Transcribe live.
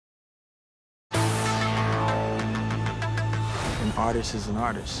artist is an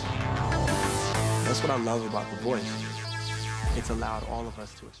artist. That's what I love about The Voice. It's allowed all of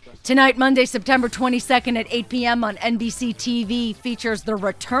us to express. Tonight, Monday, September 22nd at 8 p.m. on NBC TV features the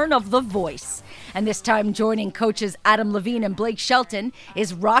return of The Voice. And this time joining coaches Adam Levine and Blake Shelton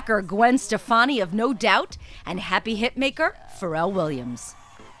is rocker Gwen Stefani of No Doubt and happy hitmaker Pharrell Williams.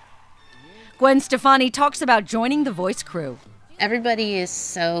 Gwen Stefani talks about joining the Voice crew. Everybody is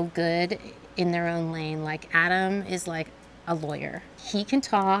so good in their own lane. Like Adam is like a lawyer. He can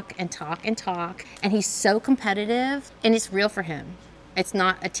talk and talk and talk, and he's so competitive, and it's real for him. It's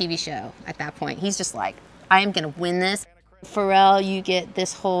not a TV show at that point. He's just like, I am gonna win this. Pharrell, you get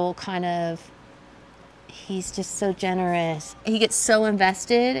this whole kind of, he's just so generous. He gets so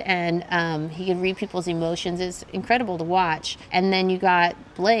invested, and he can read people's emotions. It's incredible to watch. And then you got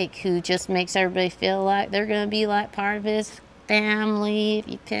Blake, who just makes everybody feel like they're gonna be like part of his family if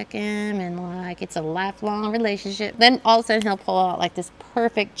you pick him, and like it's a lifelong relationship. Then all of a sudden he'll pull out like this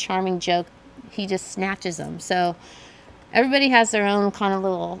perfect, charming joke. He just snatches them. So everybody has their own kind of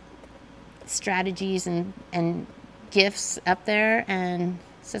little strategies and gifts up there, and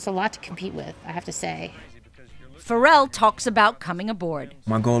so it's a lot to compete with, I have to say. Pharrell talks about coming aboard.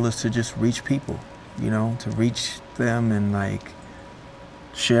 My goal is to just reach people, you know, to reach them and like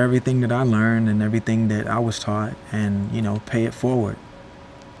share everything that I learned and everything that I was taught, and you know, pay it forward.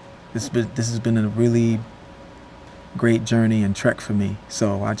 This has been a really great journey and trek for me.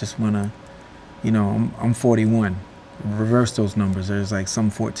 So I just wanna, you know, I'm 41. Reverse those numbers. There's like some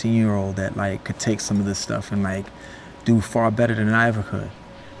 14-year-old that like could take some of this stuff and like do far better than I ever could.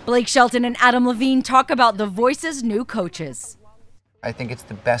 Blake Shelton and Adam Levine talk about The Voice's new coaches. I think it's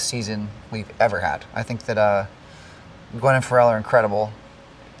the best season we've ever had. I think that Gwen and Pharrell are incredible.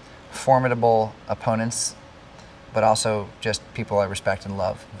 Formidable opponents, but also just people I respect and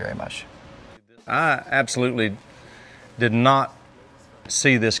love very much. I absolutely did not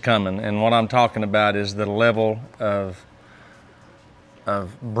see this coming, and what I'm talking about is the level of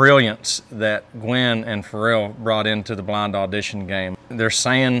brilliance that Gwen and Pharrell brought into the blind audition game. They're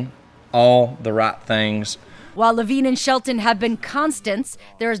saying all the right things. While Levine and Shelton have been constants,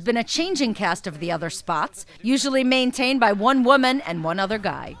 there has been a changing cast of the other spots, usually maintained by one woman and one other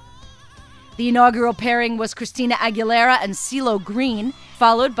guy. The inaugural pairing was Christina Aguilera and CeeLo Green,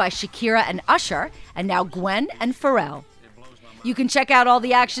 followed by Shakira and Usher, and now Gwen and Pharrell. You can check out all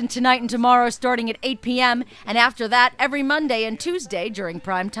the action tonight and tomorrow starting at 8 p.m. and after that every Monday and Tuesday during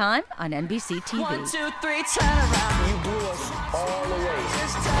prime time on NBC TV. 1, 2, 3, turn around. You blew us all away.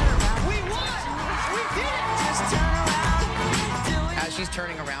 Just turn around. We won. We did it. Just turn around. As she's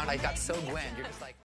turning around, I got so Gwen. You're just like.